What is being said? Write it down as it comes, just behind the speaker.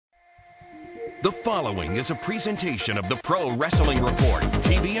The following is a presentation of the Pro Wrestling Report,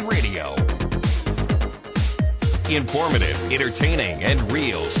 TV and radio. Informative, entertaining, and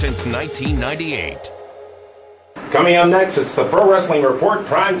real since 1998. Coming up next, it's the Pro Wrestling Report,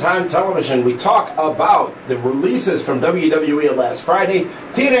 Primetime Television. We talk about the releases from WWE last Friday,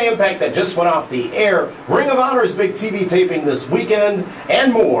 TNA Impact that just went off the air, Ring of Honor's big TV taping this weekend,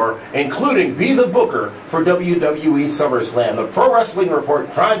 and more, including Be the Booker for WWE Summerslam. The Pro Wrestling Report,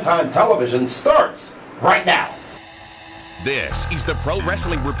 Primetime Television starts right now. This is the Pro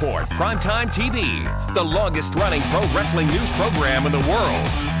Wrestling Report, Primetime TV, the longest-running pro wrestling news program in the world,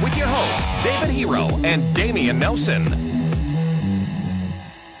 with your hosts, David Hero and Damian Nelson.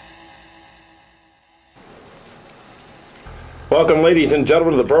 Welcome, ladies and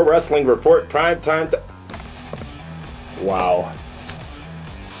gentlemen, to the Pro Wrestling Report, Primetime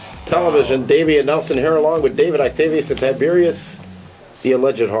Television. Damian Nelson here, along with David Octavius and Tiberius, the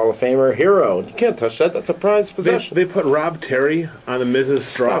alleged Hall of Famer. Hero, you can't touch that. That's a prized possession. They put Rob Terry on the Miz's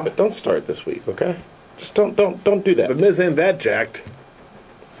straw. Stop it. Don't start this week, okay? Just don't do that. The Miz ain't that jacked.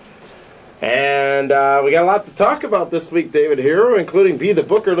 And we got a lot to talk about this week, David Hero, including Be the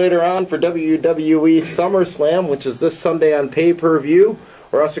Booker later on for WWE Summerslam, which is this Sunday on pay-per-view.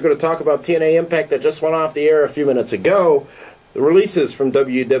 We're also going to talk about TNA Impact that just went off the air a few minutes ago. The releases from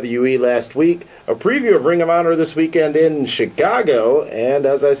WWE last week, a preview of Ring of Honor this weekend in Chicago, and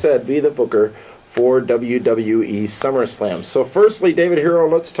as I said, Be the Booker for WWE SummerSlam. So firstly, David Hero,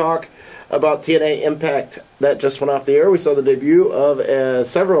 let's talk about TNA Impact that just went off the air. We saw the debut of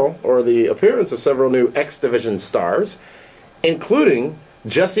the appearance of several new X Division stars, including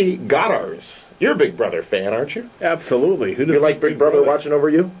Jesse Goddard. You're a Big Brother fan, aren't you? Absolutely. You like Big Brother watching over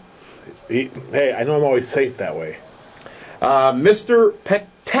you? Hey, I know I'm always safe that way. Mr.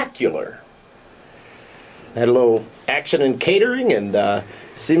 Spectacular had a little action in catering and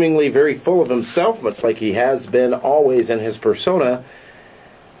seemingly very full of himself, much like he has been always in his persona,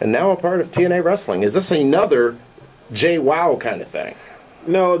 and now a part of TNA Wrestling. Is this another JWoww kind of thing?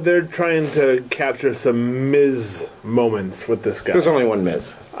 No, they're trying to capture some Miz moments with this guy. There's only one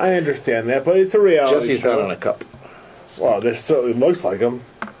Miz. I understand that, but it's a reality Jesse's show. not on a cup. Well, it looks like him.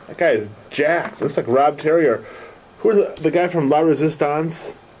 That guy is jacked. Looks like Rob Terry or... Who's the guy from La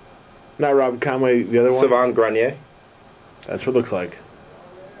Resistance? Not Rob Conway, the other one? Savon Grenier. That's what it looks like.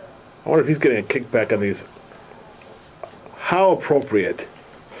 I wonder if he's getting a kickback on these. How appropriate.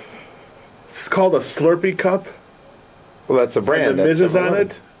 It's called a Slurpee cup. Well, that's a brand. And the Miz is on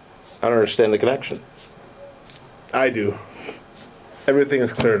it? I don't understand the connection. I do. Everything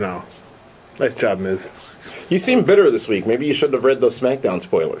is clear now. Nice job, Miz. You seem bitter this week. Maybe you should have read those SmackDown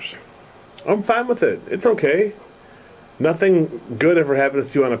spoilers. I'm fine with it. It's okay. Nothing good ever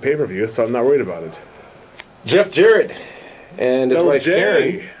happens to you on a pay-per-view, so I'm not worried about it. Jeff Jarrett and his wife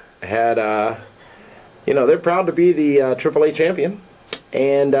Jay. Karen had, they're proud to be the AAA champion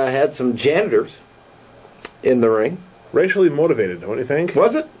and had some janitors in the ring. Racially motivated, don't you think?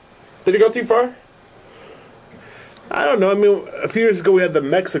 Was it? Did it go too far? I don't know. I mean, a few years ago we had the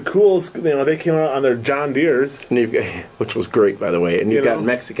Mexicools. They came out on their John Deeres. Which was great, by the way. And you've got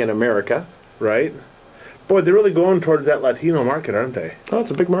Mexican America. Right. Boy, they're really going towards that Latino market, aren't they? Oh,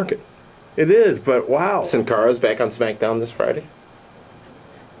 it's a big market. It is, but wow. Sin Cara's back on SmackDown this Friday.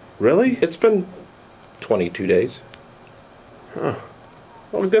 Really? It's been 22 days. Huh.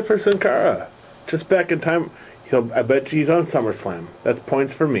 Well, good for Sin Cara. Just back in time. I bet you he's on SummerSlam. That's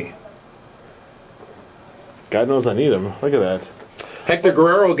points for me. God knows I need him. Look at that. Hector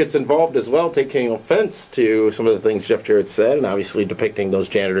Guerrero gets involved as well, taking offense to some of the things Jeff Jarrett said, and obviously depicting those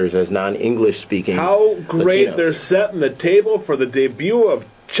janitors as non-English speaking. How great Latinos. They're setting the table for the debut of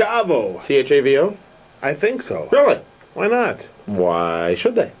Chavo. Chavo? I think so. Really? Why not? Why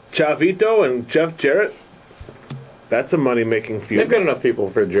should they? Chavito and Jeff Jarrett. That's a money-making feud. They've got enough people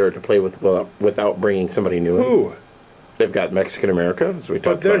for Jarrett to play with without bringing somebody new in. Who? They've got Mexican America, as we talked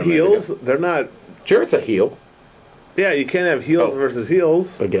about. But they're heels. They're not... Jarrett's a heel. Yeah, you can't have heels versus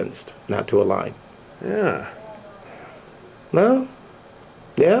heels. Against, not to align. Yeah. No?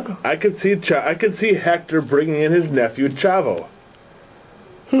 Yeah? I could see Hector bringing in his nephew Chavo.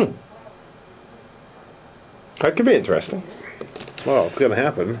 That could be interesting. Well, it's going to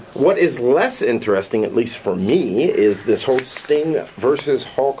happen. What is less interesting, at least for me, is this whole Sting versus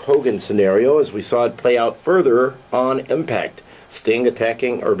Hulk Hogan scenario as we saw it play out further on Impact. Sting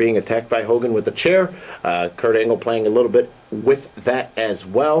being attacked by Hogan with a chair. Kurt Angle playing a little bit with that as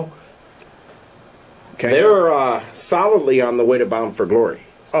well. They're solidly on the way to Bound for Glory.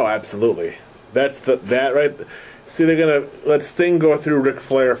 Oh, absolutely. That's that right. See, they're gonna let Sting go through Ric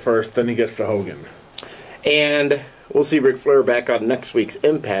Flair first, then he gets to Hogan. And we'll see Ric Flair back on next week's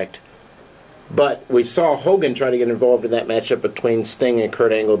Impact. But we saw Hogan try to get involved in that matchup between Sting and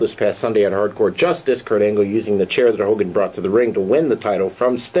Kurt Angle this past Sunday at Hardcore Justice. Kurt Angle using the chair that Hogan brought to the ring to win the title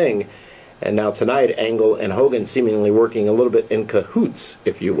from Sting. And now tonight, Angle and Hogan seemingly working a little bit in cahoots,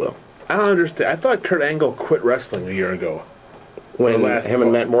 if you will. I don't understand. I thought Kurt Angle quit wrestling a year ago. When him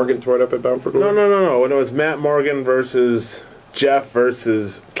and Matt Morgan tore it up at Bound for Glory? No. When it was Matt Morgan versus Jeff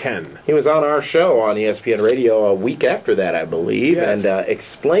versus Ken. He was on our show on ESPN Radio a week after that, I believe, yes, and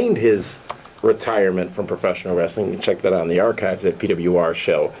explained his retirement from professional wrestling. You can check that out in the archives at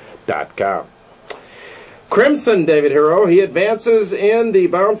pwrshow.com. Crimson, David Hero, he advances in the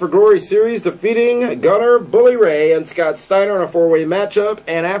Bound for Glory series, defeating Gunner, Bully Ray, and Scott Steiner in a four-way matchup.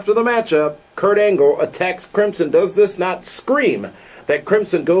 And after the matchup, Kurt Angle attacks Crimson. Does this not scream that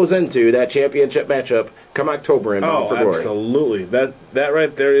Crimson goes into that championship matchup come October in Bound for Glory? Absolutely. That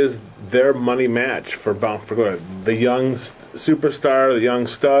right there is their money match for Bound for Glory. The young superstar, the young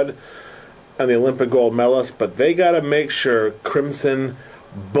stud, and the Olympic gold medalist. But they got to make sure Crimson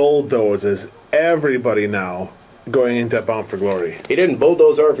bulldozes everybody now going into Bound for Glory. He didn't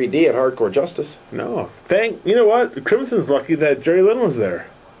bulldoze RVD at Hardcore Justice. No. You know what? Crimson's lucky that Jerry Lynn was there.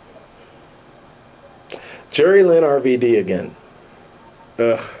 Jerry Lynn RVD again.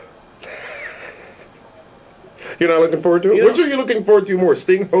 Ugh. You're not looking forward to it? Which are you looking forward to more?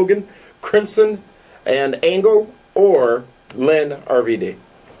 Sting, Hogan, Crimson, and Angle, or Lynn RVD?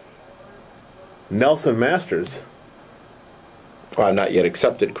 Nelson Masters. Well, I've not yet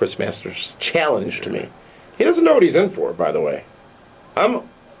accepted Chris Masters' challenge to me. He doesn't know what he's in for, by the way. I'm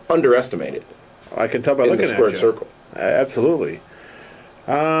underestimated. I can tell by looking at you. In the squared circle. Absolutely.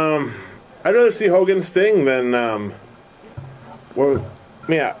 I'd rather see Hogan Sting than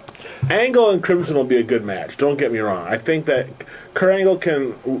Angle and Crimson will be a good match. Don't get me wrong. I think that Kurt Angle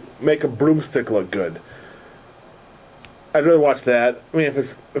can make a broomstick look good. I'd rather watch that. I mean, if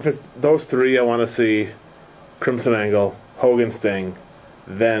it's those three, I want to see Crimson Angle, Hogan Sting,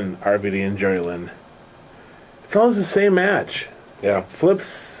 then RVD and Jerry Lynn. It's always the same match. Yeah.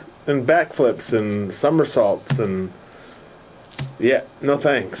 Flips and backflips and somersaults and yeah, no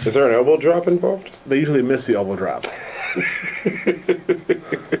thanks. Is there an elbow drop involved? They usually miss the elbow drop.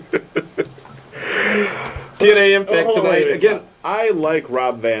 TNA Impact tonight. Again, I like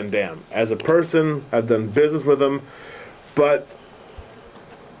Rob Van Dam. As a person, I've done business with him, but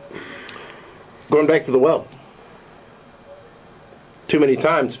going back to the well. Too many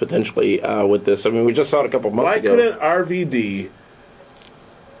times, potentially, with this. I mean, we just saw it a couple months ago. Why couldn't RVD...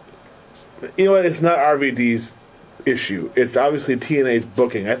 You know what? It's not RVD's issue. It's obviously TNA's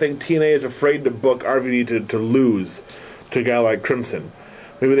booking. I think TNA is afraid to book RVD to lose to a guy like Crimson.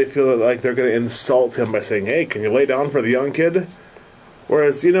 Maybe they feel like they're going to insult him by saying, hey, can you lay down for the young kid?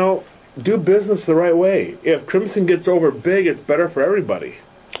 Whereas, do business the right way. If Crimson gets over big, it's better for everybody.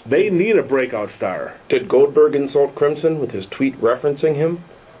 They need a breakout star. Did Goldberg insult Crimson with his tweet referencing him?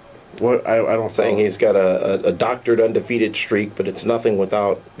 What I don't saying he's got a doctored undefeated streak, but it's nothing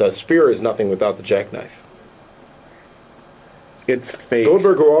without the spear is nothing without the jackknife. It's fake.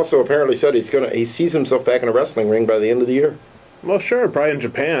 Goldberg, who also apparently said he sees himself back in a wrestling ring by the end of the year. Well, sure, probably in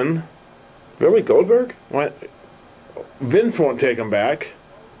Japan. Really, Goldberg? What? Vince won't take him back.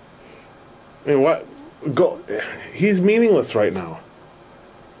 I mean, what? He's meaningless right now.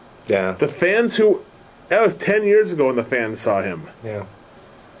 Yeah. The fans that was 10 years ago when the fans saw him. Yeah.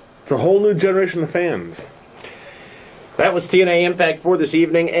 It's a whole new generation of fans. That was TNA Impact for this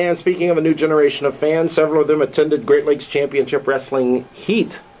evening. And speaking of a new generation of fans, several of them attended Great Lakes Championship Wrestling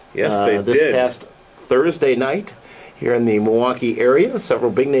Heat. Yes, they this did. This past Thursday night here in the Milwaukee area.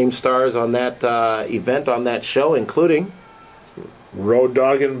 Several big-name stars on that event, on that show, including Road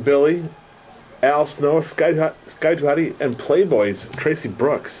Dogg and Billy, Al Snow, Sky Duhati, and Playboy's Tracy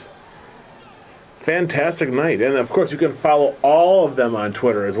Brooks. Fantastic night. And, of course, you can follow all of them on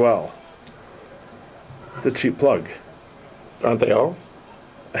Twitter as well. It's a cheap plug. Aren't they all?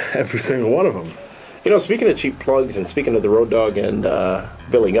 Every single one of them. Speaking of cheap plugs and speaking of the Road Dogg and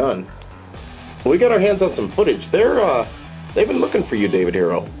Billy Gunn, we got our hands on some footage. They've been looking for you, David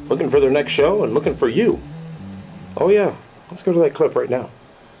Hero. Looking for their next show and looking for you. Oh, yeah. Let's go to that clip right now.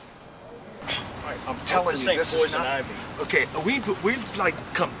 I'm telling you, this is not... Ivy. Okay, we've like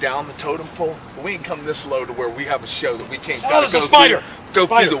come down the totem pole, but we ain't come this low to where we have a show that we can't Oh, there's a spider! Go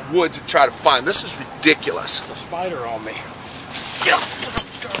through the woods and try to find. This is ridiculous. There's a spider on me.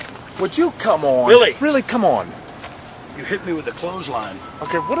 Would you come on? Billy! Really, come on. You hit me with a clothesline.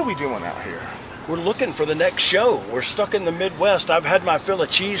 Okay, what are we doing out here? We're looking for the next show. We're stuck in the Midwest. I've had my fill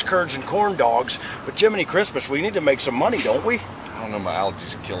of cheese curds and corn dogs, but Jiminy Christmas, we need to make some money, don't we? I don't know, my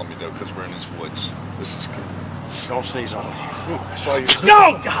allergies are killing me though, because we're in these woods. This is good. Don't sneeze on me. I saw you.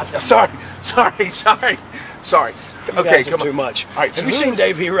 No! God, sorry. Sorry. You Okay, guys are come on. too much. All right, so Have you seen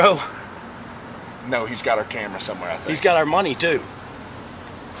Dave Hero? No, he's got our camera somewhere, I think. He's got our money too.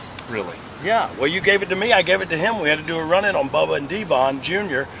 Really? Yeah. Well, you gave it to me. I gave it to him. We had to do a run-in on Bubba and Devon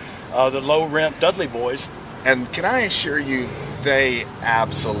Jr., the low-rent Dudley boys. And can I assure you, they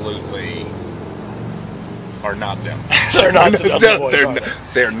absolutely are not them. They're not the Dudley boys, are they?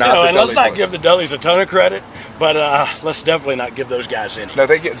 They're not You know, the and let's Dudley not boys. give the Dudleys a ton of credit, but let's definitely not give those guys any. No,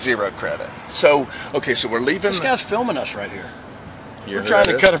 they get zero credit. So, okay, so we're leaving. This guy's filming us right here. You know We're who trying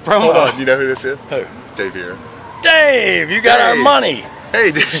that to is? cut a promo. Hold on, you know who this is? Who? Dave here. Dave, you got our Dave. money.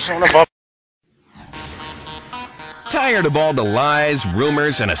 Hey, Son of a... Tired of all the lies,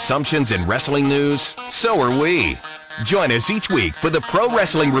 rumors, and assumptions in wrestling news? So are we. Join us each week for the Pro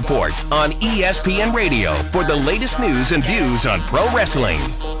Wrestling Report on ESPN Radio for the latest news and views on pro wrestling.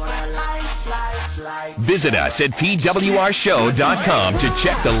 Visit us at pwrshow.com to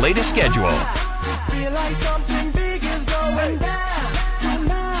check the latest schedule.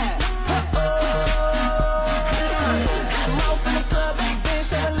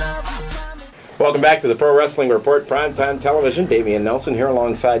 Welcome back to the Pro Wrestling Report, Primetime Television. Damian Nelson here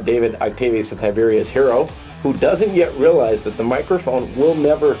alongside David Octavius Tiberius Hero, who doesn't yet realize that the microphone will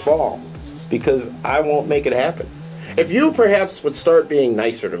never fall because I won't make it happen. If you perhaps would start being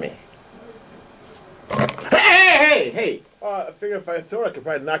nicer to me. Hey! I figure if I throw it, I could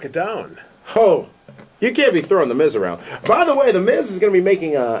probably knock it down. Oh, you can't be throwing The Miz around. By the way, The Miz is going to be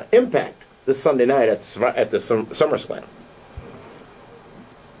making an impact this Sunday night at the Summerslam.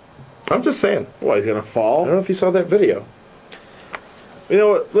 I'm just saying. What, he's going to I fall? don't know if you saw that video. You know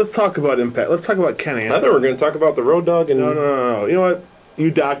what? Let's talk about Impact. Let's talk about Ken I Anderson. thought we were going to talk about the Road Dogg and... No. You know what?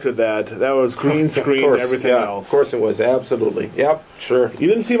 You doctored that. That was green screen and everything else. Of course it was, absolutely. Yep, sure. You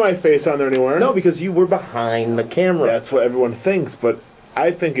didn't see my face on there anywhere? No, because you were behind the camera. That's what everyone thinks, but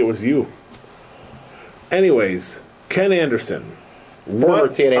I think it was you. Anyways, Ken Anderson. Former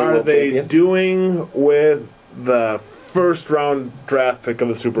What TNA are World they Champion. doing with the first-round draft pick of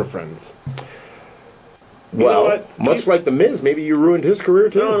the Super Friends? You Well, know what? much like The Miz, maybe you ruined his career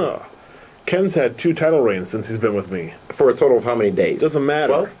too. No. Ken's had 2 title reigns since he's been with me. For a total of how many days? Doesn't matter.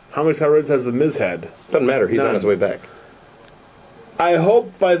 12? How many title reigns has the Miz had? Doesn't matter. He's on None. his way back. I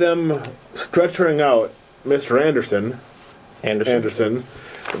hope by them stretching out Mr. Anderson,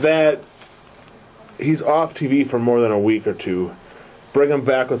 that he's off TV for more than a week or two. Bring him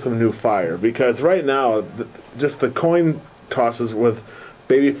back with some new fire. Because right now, just the coin tosses with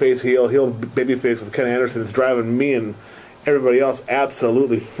babyface, heel babyface with Ken Anderson is driving me and everybody else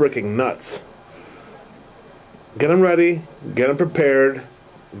absolutely freaking nuts. Get them ready, get them prepared,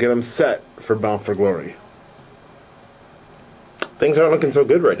 get them set for Bound for Glory. Things aren't looking so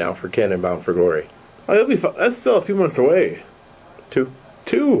good right now for Ken and Bound for Glory. Oh, it'll be fun. That's still a few months away. 2.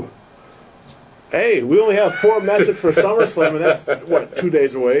 Hey, we only have 4 matches for SummerSlam, and that's, what, 2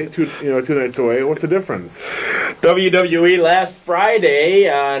 days away? 2 nights away. What's the difference? WWE last Friday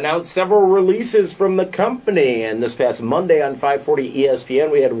announced several releases from the company, and this past Monday on 540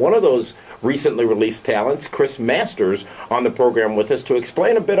 ESPN, we had one of those recently released talents, Chris Masters, on the program with us to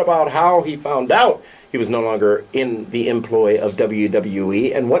explain a bit about how he found out he was no longer in the employ of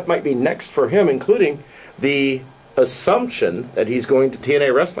WWE and what might be next for him, including the assumption that he's going to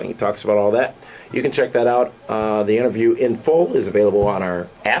TNA Wrestling. He talks about all that. You can check that out. The interview in full is available on our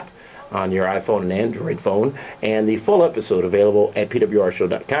app on your iPhone and Android phone, and the full episode available at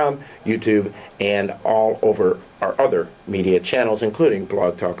pwrshow.com, YouTube, and all over our other media channels, including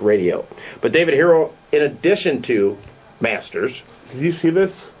Blog Talk Radio. But David Hero, in addition to Masters... Did you see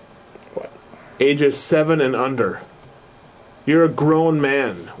this? What? Ages 7 and under. You're a grown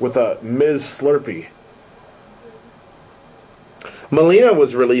man with a Ms. Slurpee. Melina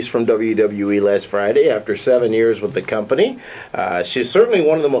was released from WWE last Friday after 7 years with the company. She's certainly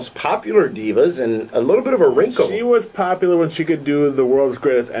one of the most popular divas and a little bit of a wrinkle. She was popular when she could do the world's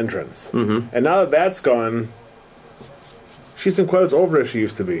greatest entrance. Mm-hmm. And now that that's gone, she isn't quite as over as she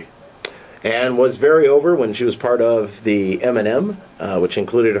used to be. And was very over when she was part of the M&M, which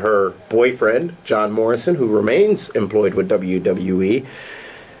included her boyfriend, John Morrison, who remains employed with WWE.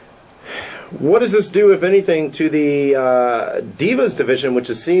 What does this do, if anything, to the Divas division, which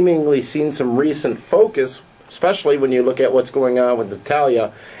has seemingly seen some recent focus, especially when you look at what's going on with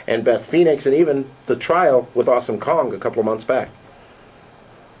Natalya and Beth Phoenix, and even the trial with Awesome Kong a couple of months back?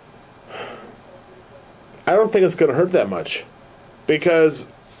 I don't think it's going to hurt that much. Because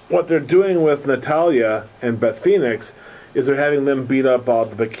what they're doing with Natalya and Beth Phoenix is they're having them beat up all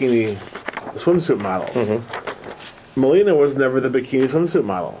the bikini swimsuit models. Mm-hmm. Melina was never the bikini swimsuit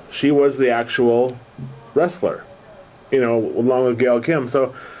model. She was the actual wrestler, along with Gail Kim.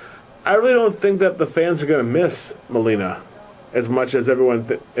 So I really don't think that the fans are going to miss Melina as much as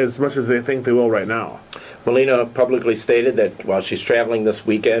as much as they think they will right now. Melina publicly stated that while she's traveling this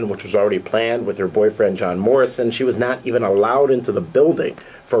weekend, which was already planned with her boyfriend John Morrison, she was not even allowed into the building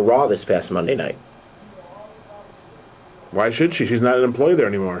for Raw this past Monday night. Why should she? She's not an employee there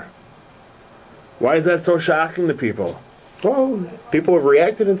anymore. Why is that so shocking to people? Well, people have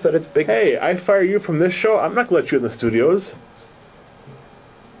reacted and said it's big. Hey, I fire you from this show. I'm not going to let you in the studios.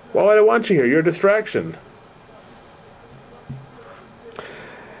 Why would I want you here? You're a distraction.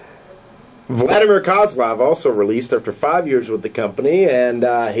 Vladimir Kozlov also released after 5 years with the company, and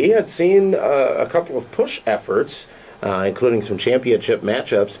he had seen a couple of push efforts, including some championship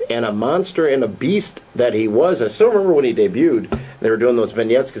matchups, and a monster and a beast that he was. I still remember when he debuted, they were doing those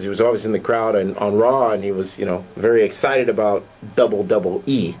vignettes because he was always in the crowd and on Raw, and he was, very excited about double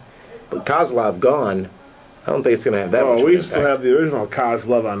E. But Kozlov gone, I don't think it's going to have that much of an we used to impact. have the original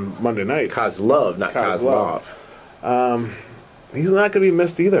Kozlov on Monday nights. Kozlov, not Kozlov. He's not going to be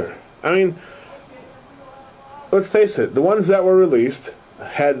missed either. I mean, let's face it, the ones that were released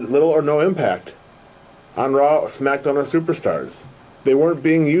had little or no impact on Raw, SmackDown, or Superstars. They weren't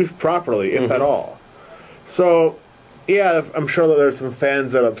being used properly, if at all. So, yeah, I'm sure that there's some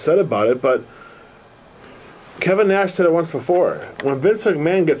fans that are upset about it, but Kevin Nash said it once before. When Vince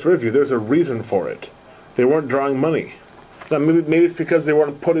McMahon gets rid of you, there's a reason for it. They weren't drawing money. Now, maybe it's because they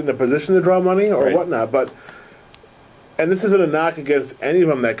weren't put in a position to draw money or whatnot, but... And this isn't a knock against any of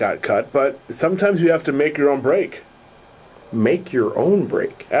them that got cut, but sometimes you have to make your own break. Make your own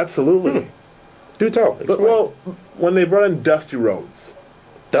break. Absolutely. Do tell. But, well, when they brought in Dusty Rhodes.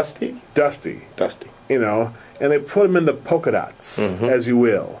 Dusty? Dusty. And they put him in the polka dots, as you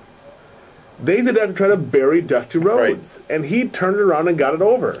will. They did that to try to bury Dusty Rhodes. Right. And he turned around and got it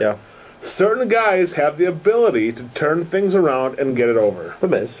over. Yeah. Certain guys have the ability to turn things around and get it over. The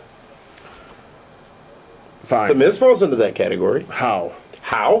Miz. Fine. The Miz falls into that category. How?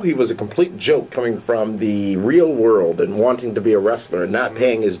 He was a complete joke coming from the real world and wanting to be a wrestler and not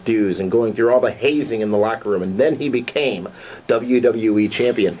paying his dues and going through all the hazing in the locker room, and then he became WWE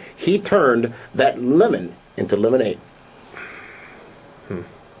champion. He turned that lemon into lemonade.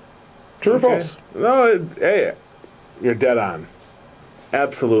 True or false? No, hey, you're dead on.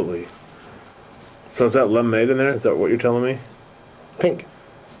 Absolutely. So is that lemonade in there? Is that what you're telling me? Pink.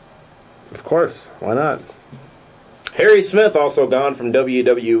 Of course. Why not? Harry Smith also gone from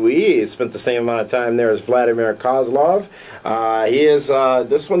WWE. He spent the same amount of time there as Vladimir Kozlov.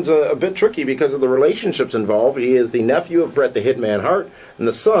 This one's a bit tricky because of the relationships involved. He is the nephew of Bret the Hitman Hart and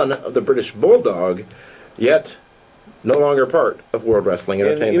the son of the British Bulldog, yet no longer part of World Wrestling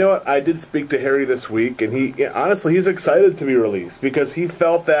Entertainment. And you know what? I did speak to Harry this week, and honestly, he's excited to be released because he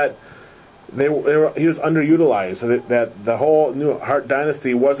felt that he was underutilized, that the whole new Hart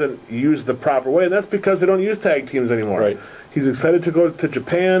Dynasty wasn't used the proper way, and that's because they don't use tag teams anymore. Right. He's excited to go to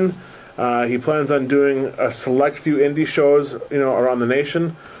Japan. He plans on doing a select few indie shows, around the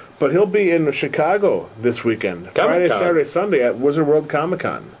nation. But he'll be in Chicago this weekend, Friday, Saturday, Sunday at Wizard World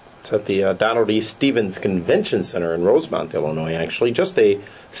Comic-Con. It's at the Donald E. Stevens Convention Center in Rosemont, Illinois, actually. Just a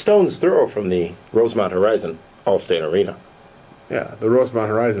stone's throw from the Rosemont Horizon All-State Arena. Yeah, the Rosemont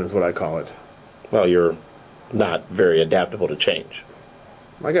Horizon is what I call it. Well, you're not very adaptable to change.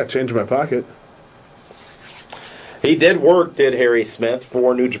 I got change in my pocket. He did Harry Smith,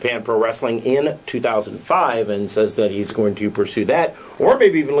 for New Japan Pro Wrestling in 2005, and says that he's going to pursue that, or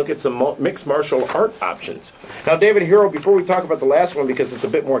maybe even look at some mixed martial art options. Now, David Hero, before we talk about the last one, because it's a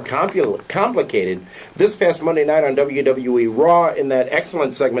bit more complicated, this past Monday night on WWE Raw, in that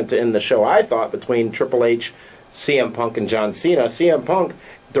excellent segment to end the show, I thought, between Triple H, CM Punk, and John Cena, CM Punk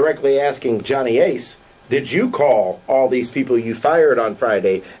directly asking Johnny Ace, did you call all these people you fired on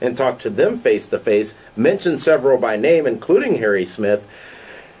Friday and talk to them face-to-face, mention several by name, including Harry Smith?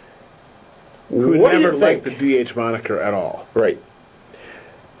 Who never liked the DH moniker at all. Right.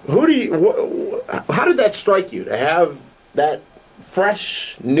 How did that strike you, to have that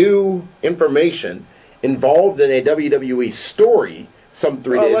fresh, new information involved in a WWE story some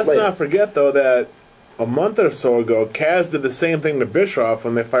 3 days later? Let's not forget, though, that a month or so ago, Kaz did the same thing to Bischoff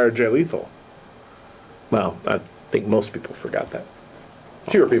when they fired Jay Lethal. Well, I think most people forgot that.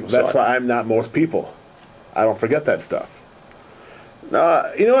 Fewer people saw it. That's why I'm not most people. I don't forget that stuff. You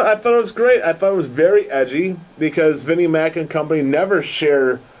know what? I thought it was great. I thought it was very edgy because Vinnie Mac and company never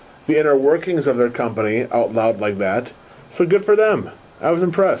share the inner workings of their company out loud like that. So good for them. I was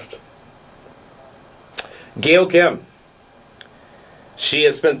impressed. Gail Kim. She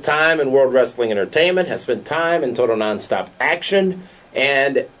has spent time in World Wrestling Entertainment, has spent time in Total Nonstop Action,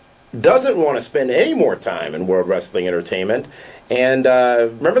 and doesn't want to spend any more time in World Wrestling Entertainment. And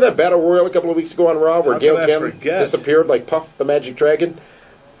remember that Battle Royal a couple of weeks ago on Raw where How Gail could I Kim forget? disappeared like Puff the Magic Dragon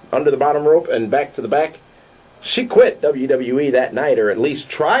under the bottom rope and back to the back? She quit WWE that night, or at least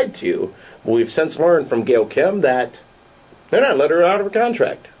tried to. But we've since learned from Gail Kim that they're not letting her out of her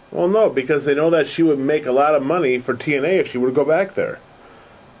contract. Well, no, because they know that she would make a lot of money for TNA if she were to go back there.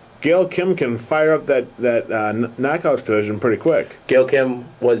 Gail Kim can fire up that Knockouts division pretty quick. Gail Kim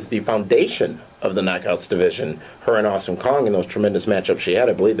was the foundation of the Knockouts division. Her and Awesome Kong in those tremendous matchups she had.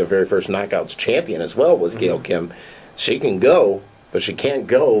 I believe the very first Knockouts champion as well was Gail Kim. She can go, but she can't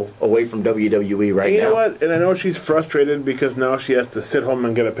go away from WWE right now. You know what? And I know she's frustrated because now she has to sit home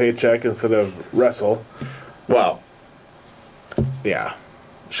and get a paycheck instead of wrestle. Well, Yeah,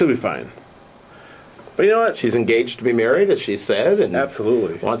 she'll be fine. But you know what? she's engaged to be married, as she said, and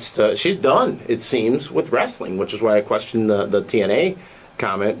Absolutely. wants to. She's done, it seems, with wrestling, which is why I question the TNA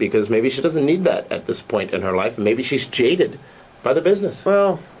comment, because maybe she doesn't need that at this point in her life, and maybe she's jaded by the business.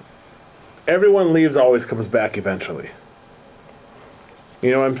 Well, everyone leaves always comes back eventually.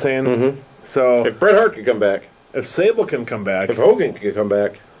 You know what I'm saying? Mhm. So If Bret Hart could come back, if Sable can come back, if Hogan could come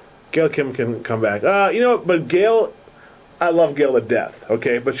back, Gail Kim can come back. You know, but Gail, I love Gail to death,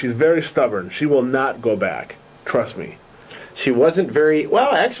 okay? But she's very stubborn. She will not go back. Trust me. she wasn't very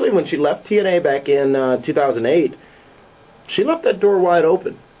well. Actually, when she left TNA back in 2008, she left that door wide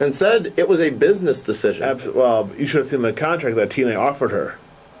open and said it was a business decision. Well, you should have seen the contract that TNA offered her.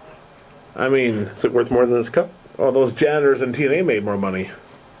 I mean, Is it worth more than this cup? all those janitors in TNA made more money.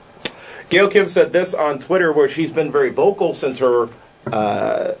 Gail Kim said this on Twitter, where she's been very vocal since her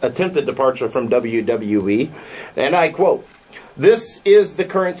attempted departure from WWE, and I quote, "This is the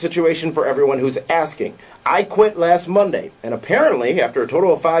current situation for everyone who's asking. I quit last Monday, and apparently, after a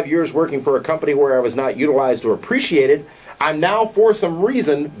total of 5 years working for a company where I was not utilized or appreciated, I'm now, for some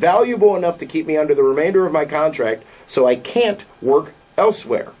reason, valuable enough to keep me under the remainder of my contract, so I can't work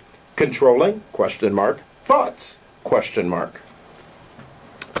elsewhere. Controlling? Question mark. Thoughts? Question mark."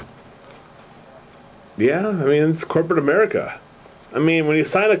 Yeah, I mean, it's corporate America. I mean, when you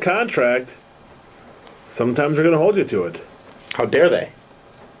sign a contract, sometimes they're going to hold you to it. How dare they?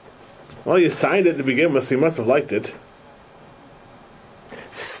 Well, you signed it to begin with, so you must have liked it.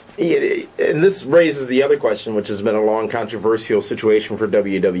 And this raises the other question, which has been a long controversial situation for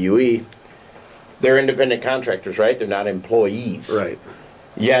WWE. They're independent contractors, right? They're not employees. Right.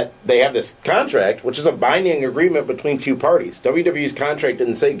 Yet they have this contract, which is a binding agreement between two parties. WWE's contract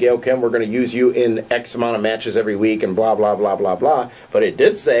didn't say, Gail Kim, we're going to use you in X amount of matches every week and blah, blah, blah, blah, blah. But it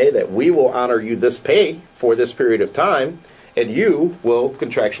did say that we will honor you this pay for this period of time, and you will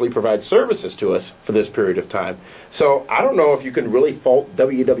contractually provide services to us for this period of time. So I don't know if you can really fault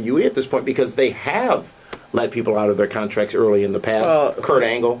WWE at this point, because they have let people out of their contracts early in the past. Kurt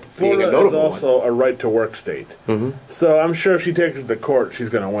Angle being a Florida is notable also one. a right-to-work state. Mm-hmm. So I'm sure if she takes it to court, she's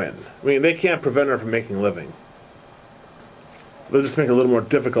going to win. I mean, they can't prevent her from making a living. They'll just make it a little more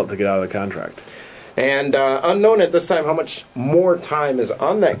difficult to get out of the contract. And unknown at this time how much more time is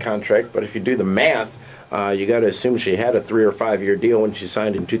on that contract, but if you do the math, you got to assume she had a 3 or 5 year deal when she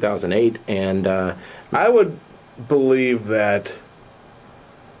signed in 2008. And I would believe that,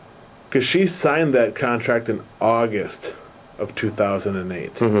 because she signed that contract in August of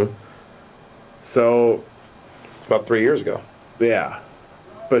 2008. Mm-hmm. So, about 3 years ago. yeah.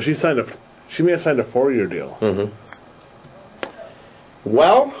 But she may have signed a 4-year deal. Mm-hmm.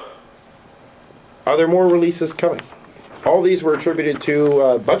 Well, are there more releases coming? All these were attributed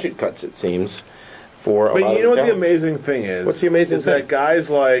to budget cuts, it seems, for a lot But you of know what the talents. amazing thing is? What's the amazing is thing? that guys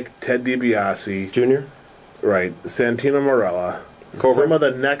like Ted DiBiase, Junior? right, Santino Marella, Cobra? some of the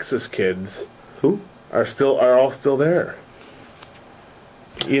Nexus kids Who? are all still there.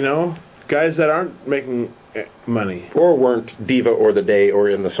 You know, guys that aren't making money. Or weren't Diva or The Day or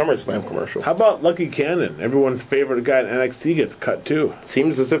in the SummerSlam commercial. How about Lucky Cannon? Everyone's favorite guy in NXT gets cut too.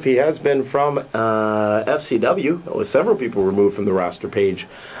 Seems as if he has been from FCW. There was several people removed from the roster page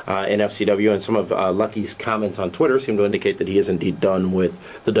in FCW, and some of Lucky's comments on Twitter seem to indicate that he is indeed done with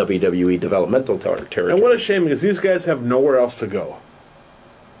the WWE developmental territory. And what a shame, because these guys have nowhere else to go.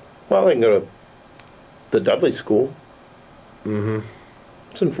 Well, they can go to the Dudley School. Mm-hmm.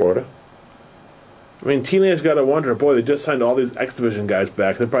 It's in Florida. I mean, TNA's got to wonder, boy, they just signed all these X Division guys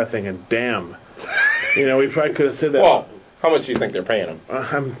back. They're probably thinking, damn. You know, we probably could have said that. Well, how much do you think they're paying him?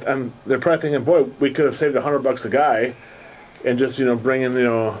 They're probably thinking, boy, we could have saved $100 a guy and just, bring in,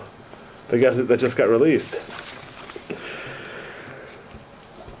 the guys that just got released.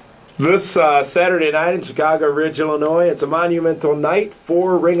 This Saturday night in Chicago Ridge, Illinois, it's a monumental night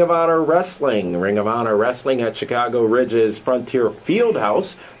for Ring of Honor Wrestling. Ring of Honor Wrestling at Chicago Ridge's Frontier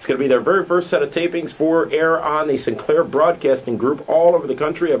Fieldhouse. It's going to be their very first set of tapings for air on the Sinclair Broadcasting Group all over the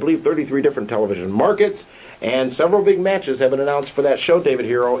country. I believe 33 different television markets. And several big matches have been announced for that show, David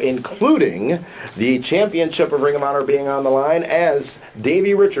Hero, including the championship of Ring of Honor being on the line as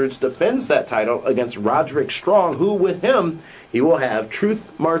Davey Richards defends that title against Roderick Strong, who with him, he will have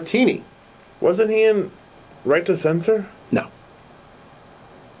Truth Martini. Wasn't he in Right to Censor? No.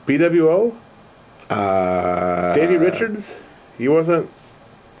 BWO? Davey Richards? He wasn't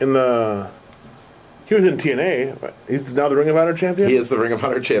in the... He was in TNA. He's now the Ring of Honor champion? He is the Ring of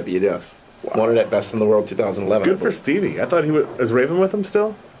Honor champion, yes. Wow. Won it at Best in the World 2011. Good for Stevie. I thought he was... Is Raven with him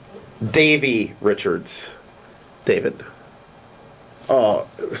still? Davey Richards. David. Oh,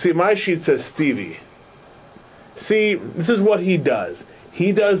 see, my sheet says Stevie. See, this is what he does.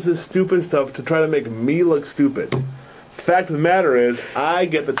 He does this stupid stuff to try to make me look stupid. Fact of the matter is, I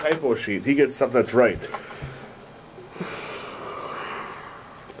get the typo sheet. He gets stuff that's right.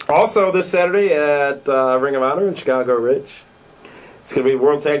 Also, this Saturday at Ring of Honor in Chicago Ridge, it's going to be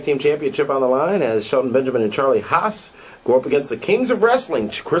World Tag Team Championship on the line as Shelton Benjamin and Charlie Haas go up against the Kings of Wrestling,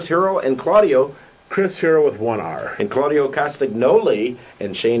 Chris Hero and Claudio. Chris Hero with one R. And Claudio Castagnoli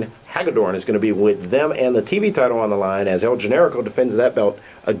and Shane Hagedorn is going to be with them and the TV title on the line as El Generico defends that belt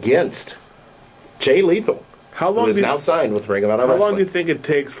against Jay Lethal, who is now signed with Ring of Honor Wrestling. How long do you think it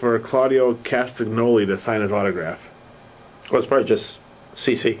takes for Claudio Castagnoli to sign his autograph? Well, it's probably just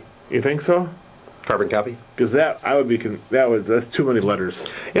CC. You think so? Carbon copy? Because that's too many letters.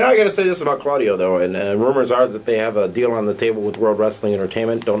 You know, I got to say this about Claudio, though, and rumors are that they have a deal on the table with World Wrestling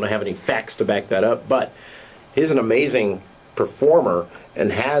Entertainment. Don't have any facts to back that up, but he's an amazing performer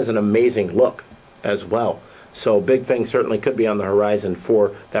and has an amazing look as well. So big things certainly could be on the horizon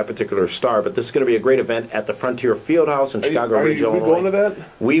for that particular star. But this is going to be a great event at the Frontier Fieldhouse in Chicago Ridge, Illinois. Are we going to that?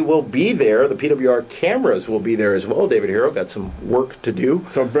 We will be there. The PWR cameras will be there as well. David Hero got some work to do.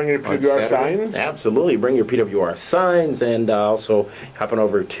 So bring your PWR signs? Absolutely. Bring your PWR signs and also hopping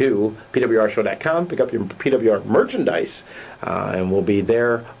over to PWRshow.com, pick up your PWR merchandise, and we'll be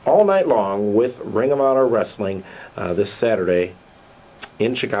there all night long with Ring of Honor Wrestling this Saturday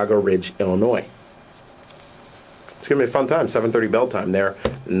in Chicago Ridge, Illinois. It's going to be a fun time, 7:30 bell time there,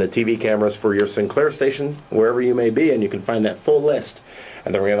 and the TV cameras for your Sinclair station, wherever you may be, and you can find that full list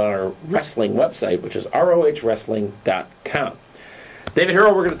at the Ring of Honor Wrestling website, which is rohwrestling.com. David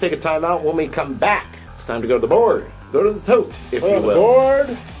Hero, we're going to take a timeout. When we come back, it's time to go to the board, go to the tote, if you will,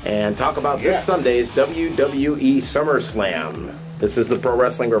 board, and talk about this Sunday's WWE SummerSlam. This is the Pro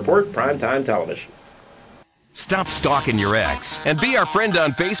Wrestling Report, Primetime Television. Stop stalking your ex and be our friend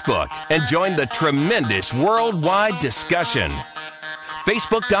on Facebook and join the tremendous worldwide discussion.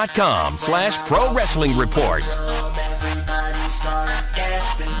 Facebook.com/Pro Wrestling Report. Everybody start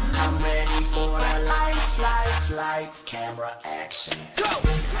gasping. I'm ready for the lights, camera, action. Go!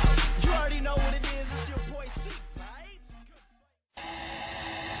 You already know what it is. It's your boy C, right?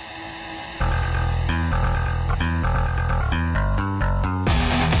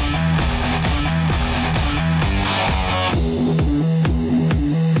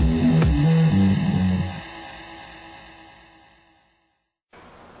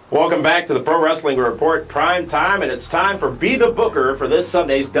 Welcome back to the Pro Wrestling Report Prime Time, and it's time for Be the Booker for this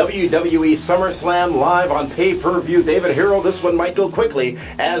Sunday's WWE SummerSlam live on pay-per-view. David Hero, this one might go quickly,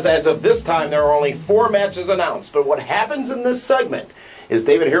 as of this time there are only 4 matches announced. But what happens in this segment is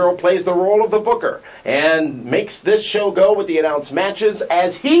David Hero plays the role of the booker and makes this show go with the announced matches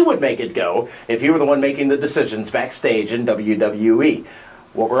as he would make it go if he were the one making the decisions backstage in WWE.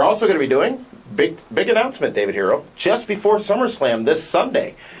 What we're also going to be doing, big announcement, David Hero, just before SummerSlam this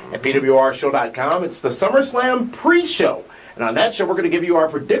Sunday at PWRshow.com. It's the SummerSlam pre-show. And on that show, we're going to give you our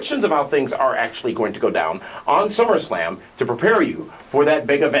predictions of how things are actually going to go down on SummerSlam to prepare you for that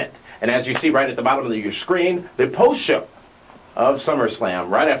big event. And as you see right at the bottom of your screen, the post-show of SummerSlam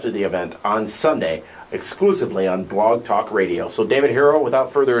right after the event on Sunday, exclusively on Blog Talk Radio. So, David Hero,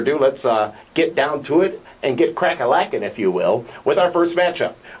 without further ado, let's get down to it and get crack-a-lackin', if you will, with our first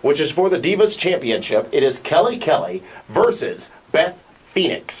matchup, which is for the Divas Championship. It is Kelly Kelly versus Beth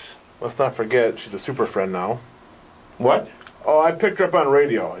Phoenix. Let's not forget, she's a super friend now. What? Oh, I picked her up on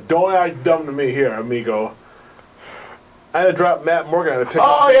radio. Don't act dumb to me here, amigo. I had to drop Matt Morgan to pick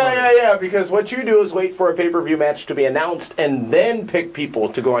up. Oh, yeah, because what you do is wait for a pay-per-view match to be announced and then pick people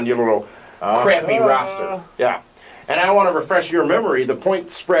to go on your little crappy roster. Yeah. And I want to refresh your memory. The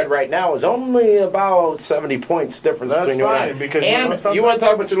point spread right now is only about 70 points difference between you and I. Because and you want to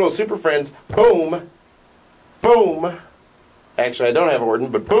talk about your little super friends. Boom. Boom. Actually, I don't have Orton,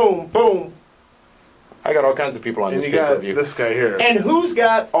 but boom, boom. I got all kinds of people on And this you got pay-per-view. this guy here. And who's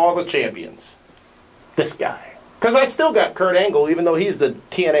got all the champions? This guy. Because I still got Kurt Angle, even though he's the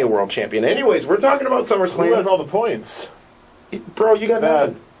TNA World Champion. Anyways, we're talking about Who has SummerSlam. all the points? Bro, you got That,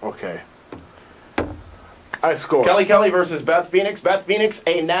 nothing. okay. I score. Kelly versus Beth Phoenix. Beth Phoenix,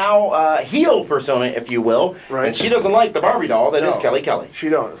 a now heel persona, if you will. Right. And she doesn't like the Barbie doll. That is No. Kelly. She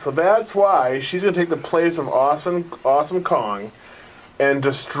don't. So that's why she's going to take the place of Awesome Kong and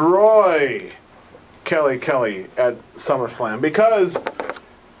destroy Kelly at SummerSlam, because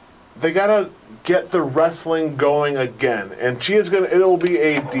they got to get the wrestling going again. And she is going to, it'll be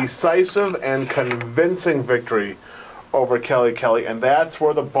a decisive and convincing victory over Kelly, and that's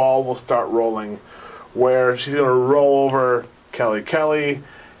where the ball will start rolling, where she's going to roll over Kelly,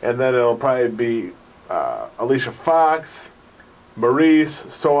 and then it'll probably be Alicia Fox, Maurice,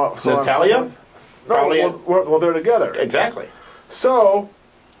 so on. Natalia? No, Probably- well, they're together. Exactly. So,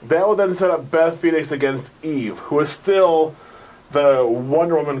 that will then set up Beth Phoenix against Eve, who is still the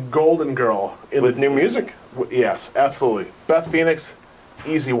Wonder Woman Golden Girl. With new music. Yes, absolutely. Beth Phoenix,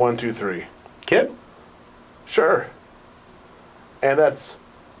 easy 1, 2, 3. Kid? Sure. And that's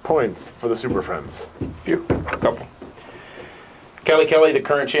points for the Super Friends. Few. Couple. Kelly, the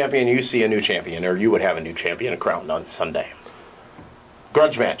current champion. You see a new champion, or you would have a new champion crowned on Sunday.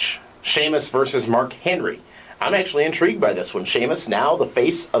 Grudge match. Sheamus versus Mark Henry. I'm actually intrigued by this one. Sheamus, now the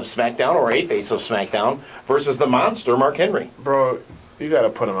face of SmackDown, or a face of SmackDown, versus the monster, Mark Henry. Bro, you got to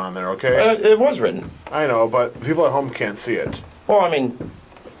put him on there, okay? It was written. I know, but people at home can't see it. Well, I mean,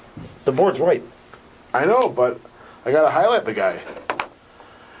 the board's white. I know, but I got to highlight the guy.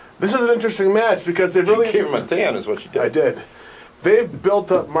 This is an interesting match because they've really... You gave him a tan is what you did. I did. They've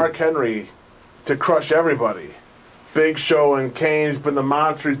built up Mark Henry to crush everybody. Big Show and Kane, he's been the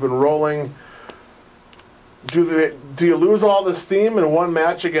monster, he's been rolling. Do you lose all the steam in one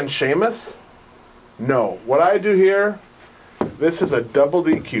match against Sheamus? No. What I do here, this is a double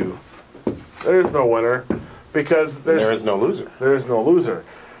DQ. There's no winner because There is no loser. there is no loser.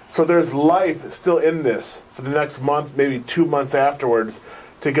 So there's life still in this for the next month, maybe 2 months afterwards,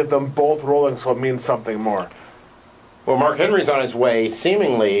 to get them both rolling so it means something more. Well, Mark Henry's on his way,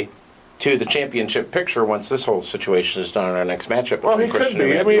 seemingly, to the championship picture once this whole situation is done in our next matchup. Well, he between could Christian and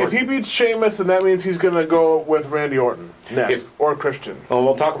be. I Randy mean, if Orton. he beats Sheamus, then that means he's going to go with Randy Orton next, or Christian. Well,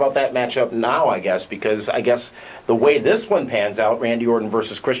 we'll talk about that matchup now, I guess, because I guess the way this one pans out, Randy Orton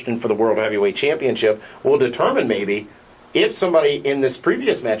versus Christian for the World Heavyweight Championship, will determine maybe if somebody in this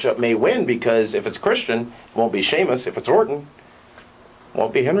previous matchup may win, because if it's Christian, it won't be Sheamus. If it's Orton, it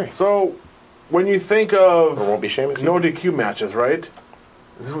won't be Henry. So, when you think Or of won't be Sheamus. no DQ matches, right?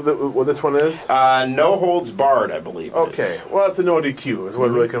 Is this what this one is? No holds barred, I believe. it Okay, is. well, it's a no DQ is what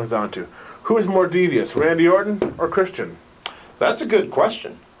it really comes down to. Who's more devious, Randy Orton or Christian? That's a good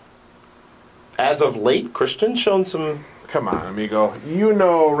question. As of late, Christian's shown some... Come on, amigo. You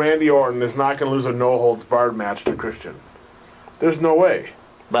know Randy Orton is not going to lose a no-holds-barred match to Christian. There's no way.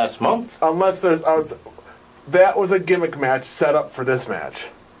 Last month, Unless there's... that was a gimmick match set up for this match.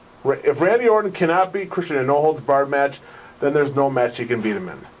 If Randy Orton cannot beat Christian in a no-holds-barred match, then there's no match he can beat him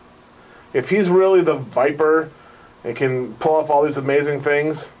in. If he's really the Viper and can pull off all these amazing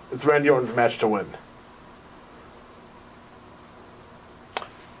things, it's Randy Orton's match to win.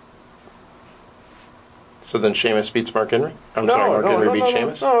 so then Sheamus beats Mark Henry? Mark Henry beats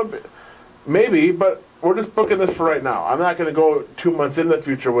Sheamus? No, maybe, but we're just booking this for right now. I'm not going to go 2 months in the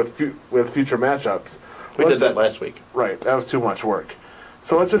future with future matchups. We did that last week. Right, that was too much work.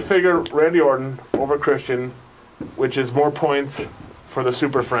 So let's just figure Randy Orton over Christian, which is more points for the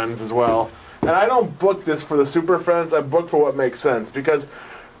Super Friends as well. And I don't book this for the Super Friends, I book for what makes sense. Because,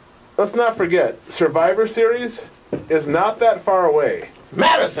 let's not forget, Survivor Series is not that far away,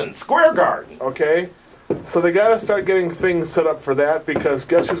 Madison Square Garden. okay? So they gotta start getting things set up for that, because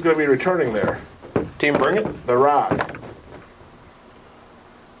guess who's gonna be returning there? Team Bring It. The Rock.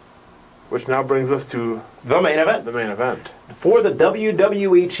 Which now brings us to The main event. the main event. For the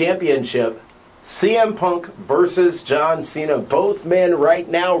WWE Championship, CM Punk versus John Cena. Both men right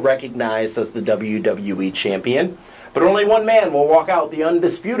now recognized as the WWE Champion. But only one man will walk out the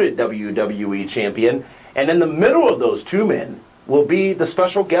undisputed WWE Champion. And in the middle of those two men will be the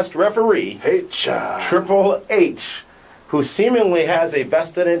special guest referee, Triple H, who seemingly has a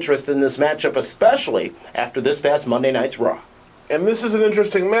vested interest in this matchup, especially after this past Monday night's Raw. And this is an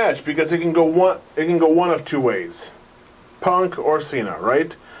interesting match because it can go one of two ways. Punk or Cena,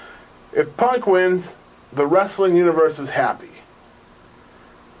 right? If Punk wins, the wrestling universe is happy.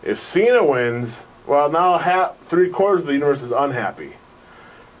 If Cena wins, well, now 3/4 of the universe is unhappy.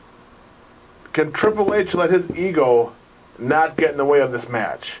 Can Triple H let his ego not get in the way of this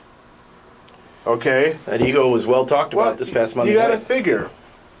match. Okay? That ego was well talked about this past Monday you got to night. figure,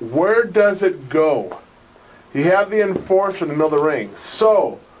 where does it go? You have the enforcer in the middle of the ring.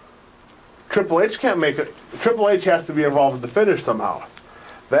 So, Triple H can't make it. Triple H has to be involved in the finish somehow.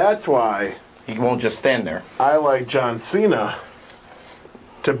 That's why He won't just stand there. I like John Cena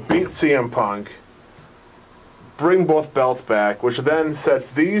to beat CM Punk, bring both belts back, which then sets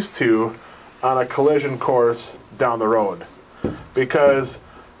these two on a collision course down the road. Because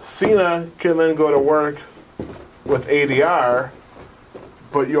Cena can then go to work with ADR,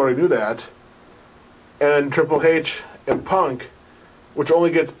 but you already knew that. And Triple H and Punk, which only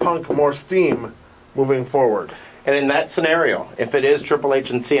gets Punk more steam moving forward. And in that scenario, if it is Triple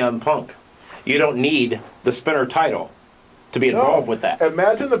H and CM Punk, you don't need the spinner title to be involved with that.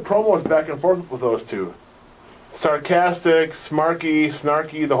 Imagine the promos back and forth with those two. Sarcastic, smarky,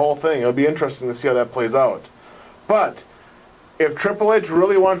 snarky, the whole thing. It'll be interesting to see how that plays out. But if Triple H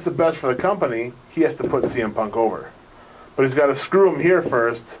really wants the best for the company, he has to put CM Punk over. But he's got to screw him here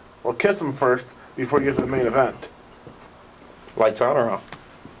first, or kiss him first, before you get to the main event. Lights on or off?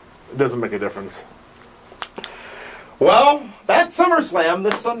 It doesn't make a difference. Well, that's SummerSlam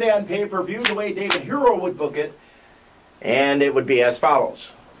this Sunday on pay-per-view, the way David Hero would book it. And it would be as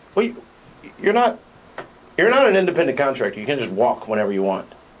follows. Well, you're not an independent contractor. You can't just walk whenever you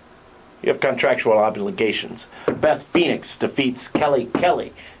want. You have contractual obligations. Beth Phoenix defeats Kelly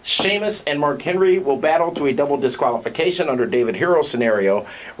Kelly. Sheamus and Mark Henry will battle to a double disqualification under David Hero scenario.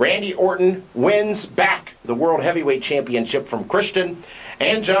 Randy Orton wins back the World Heavyweight Championship from Christian.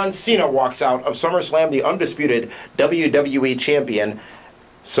 And John Cena walks out of SummerSlam the undisputed WWE Champion,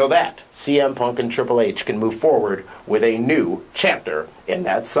 so that CM Punk and Triple H can move forward with a new chapter in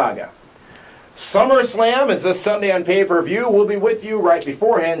that saga. SummerSlam is this Sunday on pay-per-view. We'll be with you right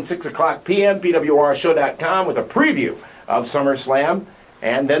beforehand, 6 o'clock p.m., PWRshow.com, with a preview of SummerSlam,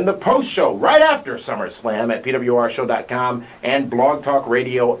 and then the post-show right after SummerSlam at PWRshow.com and Blog Talk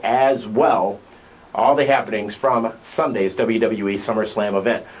Radio as well. All the happenings from Sunday's WWE SummerSlam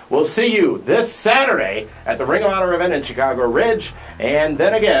event. We'll see you this Saturday at the Ring of Honor event in Chicago Ridge, and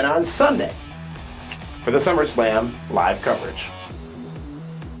then again on Sunday for the SummerSlam live coverage.